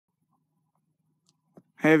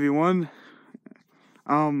Hey everyone.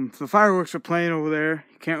 The fireworks are playing over there.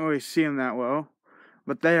 You can't really see them that well,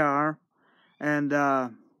 but they are. And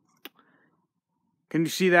can you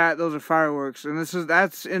see that? Those are fireworks. And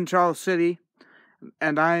that's in Charles City,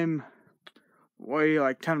 and I'm way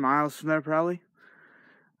like 10 miles from there probably.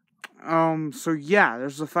 So yeah,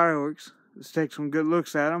 there's the fireworks. Let's take some good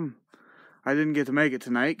looks at them. I didn't get to make it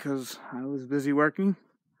tonight because I was busy working.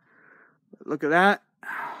 But look at that.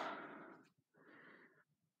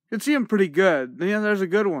 You can see them pretty good. Yeah, there's a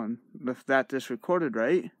good one. If that just recorded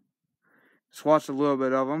right. Just watched a little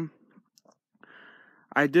bit of them.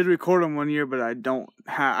 I did record them one year, but I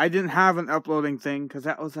didn't have an uploading thing because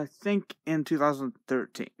that was, I think, in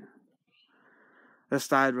 2013.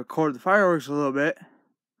 This I'd record the fireworks a little bit.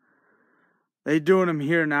 They doing them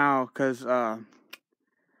here now because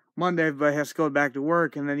Monday everybody has to go back to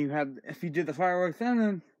work, and then if you did the fireworks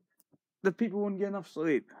then the people wouldn't get enough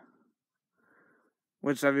sleep,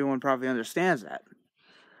 which everyone probably understands that.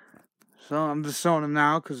 So I'm just showing them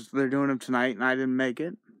now because they're doing them tonight, and I didn't make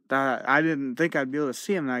it. I didn't think I'd be able to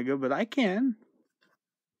see them that good, but I can.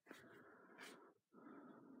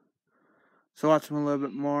 So watch them a little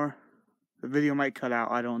bit more. The video might cut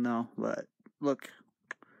out, I don't know, but look.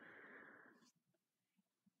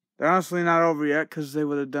 They're honestly not over yet because they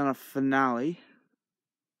would have done a finale.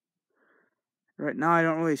 Right now I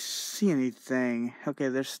don't really see anything. Okay,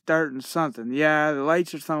 they're starting something. Yeah, the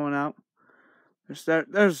lights are throwing out.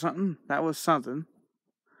 There's something. That was something.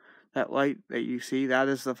 That light that you see, that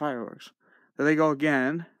is the fireworks. There they go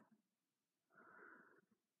again.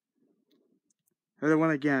 There they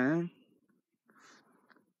went again.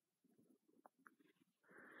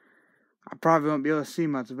 I probably won't be able to see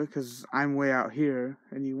much of it because I'm way out here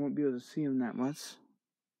and you won't be able to see them that much.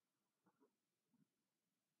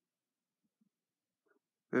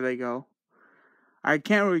 There they go. I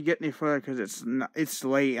can't really get any further because it's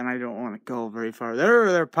late and I don't want to go very far.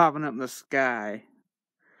 They're popping up in the sky.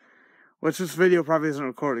 Which this video probably isn't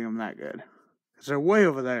recording them that good. Because they're way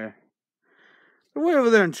over there. They're way over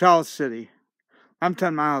there in Charles City. I'm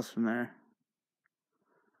 10 miles from there.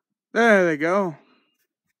 There they go.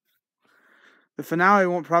 The finale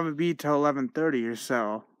won't probably be till 11:30 or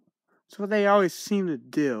so. That's what they always seem to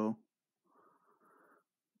do.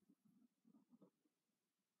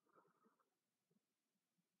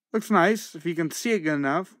 Looks nice if you can see it good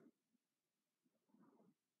enough.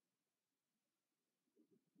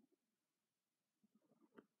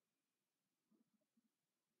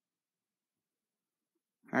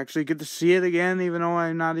 I actually get to see it again even though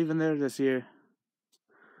I'm not even there this year.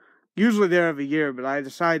 Usually there every year, but I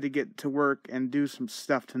decided to get to work and do some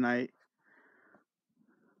stuff tonight.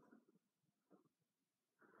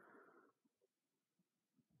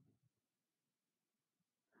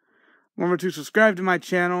 Remember to subscribe to my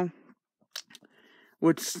channel,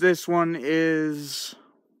 which this one is...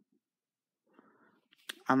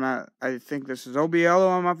 I think this is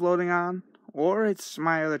OBLO I'm uploading on, or it's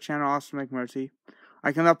my other channel, Austin McMurty.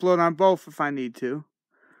 I can upload on both if I need to.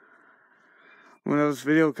 When this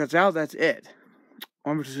video cuts out, that's it.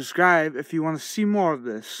 Remember to subscribe if you want to see more of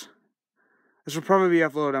this. This will probably be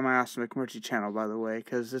uploaded on my Austin McMurty channel, by the way,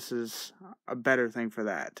 because this is a better thing for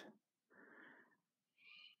that.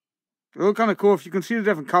 They look kind of cool. If you can see the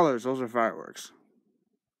different colors, those are fireworks.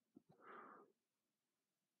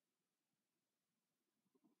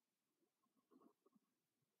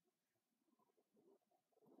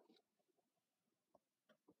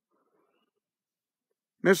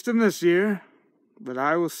 Missed them this year, but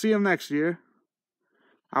I will see them next year.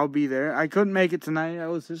 I'll be there. I couldn't make it tonight.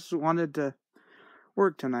 I just wanted to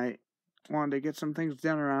work tonight. Wanted to get some things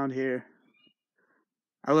done around here.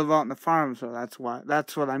 I live out on the farm, so that's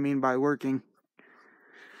what I mean by working.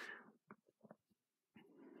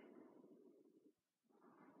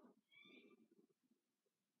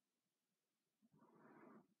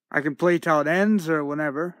 I can play till it ends or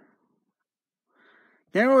whenever.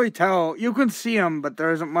 Can't really tell. You can see them, but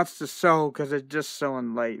there isn't much to show because it's just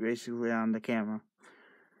showing light basically on the camera.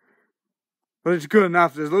 But it's good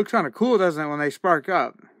enough. It looks kind of cool, doesn't it, when they spark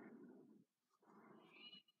up?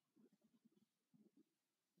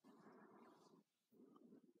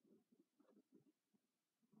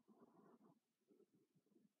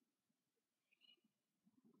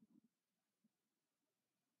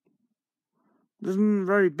 There's some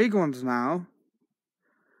very big ones now.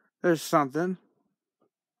 There's something.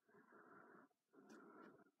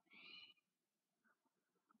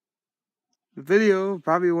 The video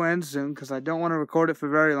probably will end soon because I don't want to record it for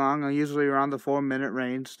very long. I'm usually around the 4-minute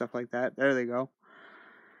range, stuff like that. There they go.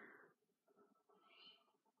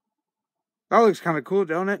 That looks kind of cool,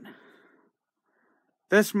 don't it?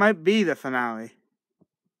 This might be the finale.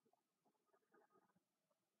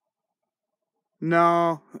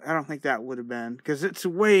 No, I don't think that would have been, because it's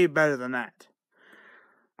way better than that.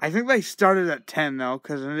 I think they started at 10 though,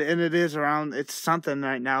 because and it is around, it's something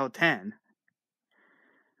right now, 10.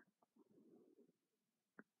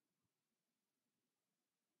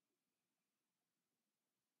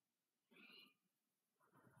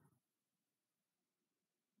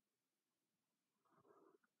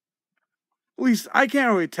 At least I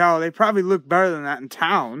can't really tell. They probably look better than that in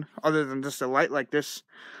town, other than just a light like this.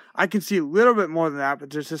 I can see a little bit more than that, but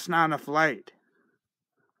there's just not enough light.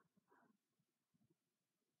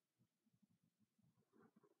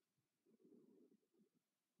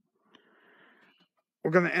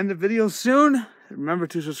 We're going to end the video soon. Remember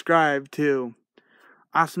to subscribe to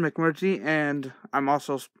Austin McMurtry, and I'm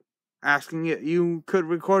also asking you could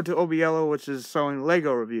record to Obiello, which is selling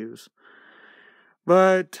Lego reviews.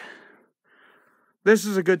 But this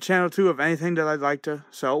is a good channel too of anything that I'd like to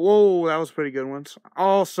sell. Whoa, that was pretty good ones.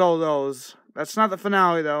 I'll sell those. That's not the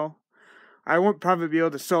finale though. I won't probably be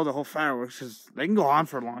able to sell the whole fireworks because they can go on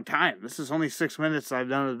for a long time. This is only 6 minutes I've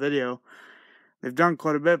done of the video. They've done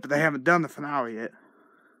quite a bit, but they haven't done the finale yet.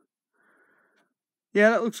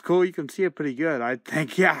 Yeah, that looks cool. You can see it pretty good, I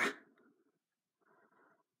think. Yeah.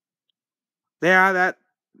 Yeah,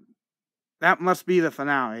 that must be the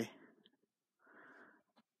finale.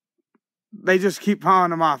 They just keep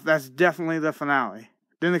piling them off. That's definitely the finale.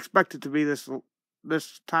 Didn't expect it to be this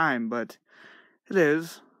time, but it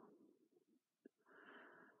is.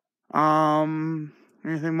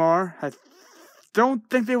 Anything more? I don't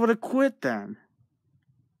think they would have quit then.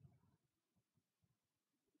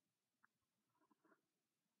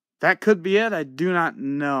 That could be it. I do not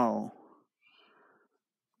know.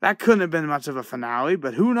 That couldn't have been much of a finale,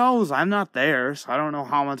 but who knows? I'm not there, so I don't know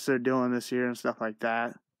how much they're doing this year and stuff like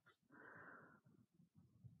that.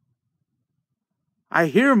 I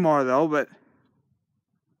hear more though, but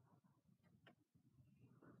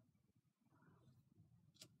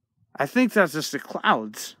I think that's just the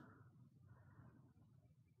clouds.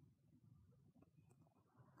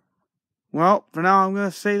 Well, for now, I'm going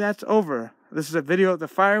to say that's over. This is a video of the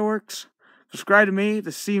fireworks. Subscribe to me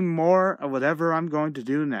to see more of whatever I'm going to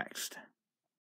do next.